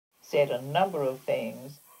said a number of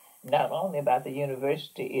things, not only about the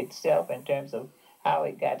university itself in terms of how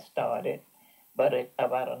it got started, but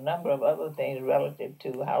about a number of other things relative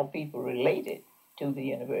to how people related to the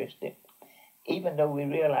university. Even though we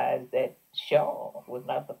realized that Shaw was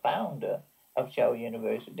not the founder of Shaw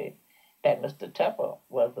University, that Mr. Tupper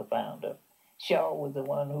was the founder. Shaw was the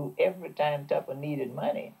one who, every time Tupper needed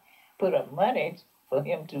money, put up money for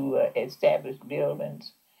him to establish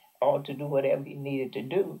buildings or to do whatever he needed to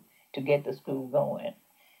do to get the school going.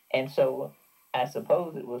 And so I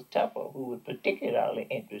suppose it was Tupper who was particularly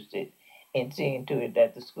interested in seeing to it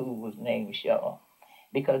that the school was named Shaw.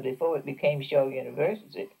 Because before it became Shaw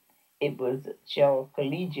University, it was Shaw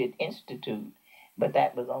Collegiate Institute, but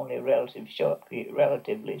that was only a relatively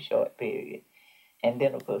short period. And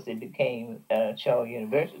then, of course, it became Shaw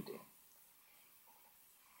University.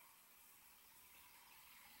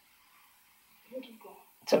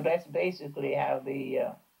 So that's basically how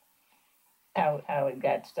how it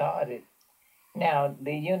got started. Now,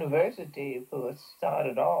 the university, of course,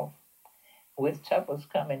 started off with Tupper's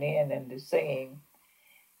coming in and saying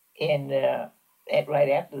in right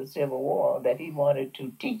after the Civil War that he wanted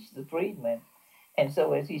to teach the freedmen. And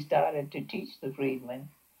so as he started to teach the freedmen,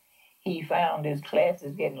 he found his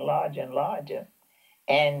classes getting larger and larger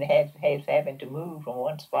and has having to move from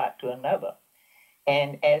one spot to another.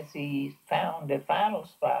 And as he found the final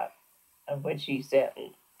spot on which he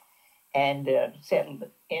settled, and settled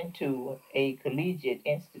into a collegiate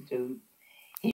institute